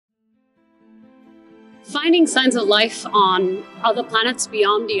Finding signs of life on other planets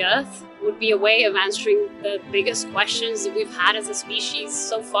beyond the Earth would be a way of answering the biggest questions that we've had as a species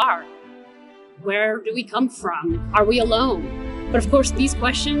so far. Where do we come from? Are we alone? But of course, these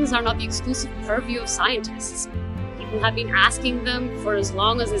questions are not the exclusive purview of scientists. People have been asking them for as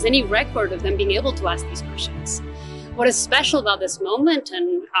long as there's any record of them being able to ask these questions. What is special about this moment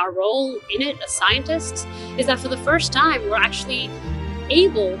and our role in it as scientists is that for the first time, we're actually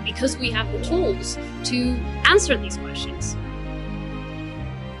able, because we have the tools, to answer these questions.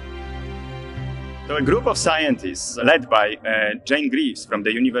 So a group of scientists led by James Greaves from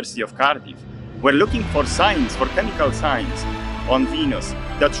the University of Cardiff were looking for signs, for chemical signs on Venus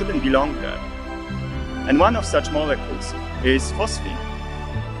that shouldn't belong there. And one of such molecules is phosphine.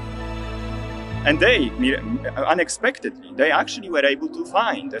 And they, unexpectedly, they actually were able to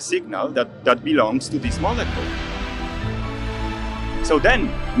find a signal that belongs to this molecule. So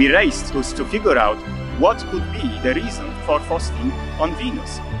then we raced to figure out what could be the reason for phosphine on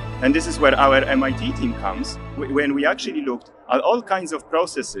Venus. And this is where our MIT team comes, when we actually looked at all kinds of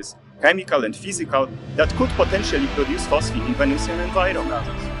processes, chemical and physical, that could potentially produce phosphine in Venusian environment.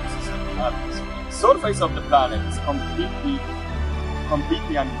 The surface of the planet is completely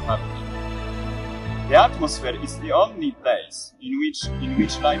uninhabited. The atmosphere is the only place in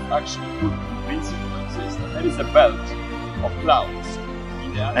which life actually could in principle exist. And there is a belt of clouds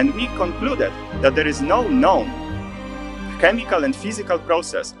in the atmosphere. And we concluded that there is no known chemical and physical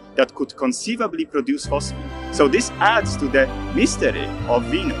process that could conceivably produce phosphine. So this adds to the mystery of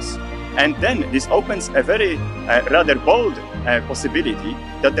Venus. And then this opens a very rather bold possibility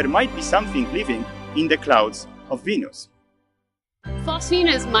that there might be something living in the clouds of Venus.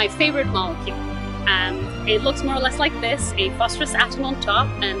 Phosphine is my favorite molecule. It looks more or less like this, a phosphorus atom on top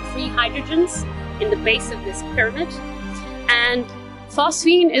and 3 hydrogens in the base of this pyramid. And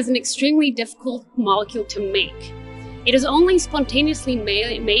phosphine is an extremely difficult molecule to make. It is only spontaneously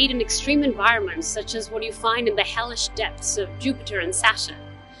made in extreme environments, such as what you find in the hellish depths of Jupiter and Saturn.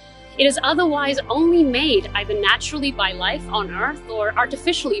 It is otherwise only made either naturally by life on Earth or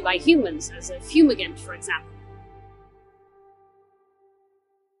artificially by humans, as a fumigant, for example.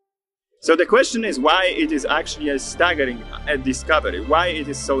 So the question is why it is actually a staggering discovery, why it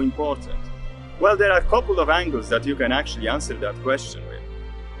is so important. Well, there are a couple of angles that you can actually answer that question with.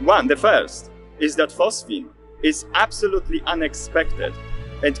 One, the first, is that phosphine is absolutely unexpected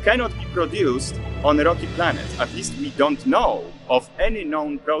and cannot be produced on a rocky planet. At least we don't know of any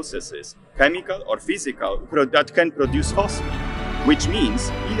known processes, chemical or physical, that can produce phosphine, which means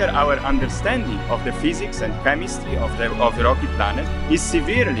either our understanding of the physics and chemistry of the rocky planet is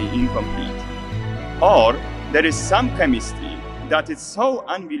severely incomplete, or there is some chemistry that is so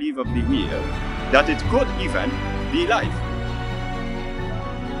unbelievably weird that it could even be life.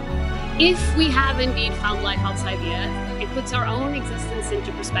 If we have indeed found life outside the Earth, it puts our own existence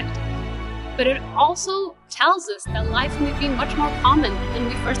into perspective. But it also tells us that life may be much more common than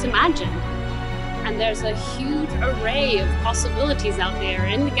we first imagined. And there's a huge array of possibilities out there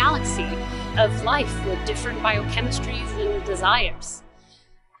in the galaxy of life with different biochemistries and desires.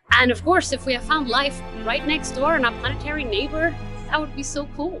 And of course, if we have found life right next door in our planetary neighbor, that would be so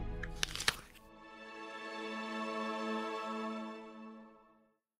cool.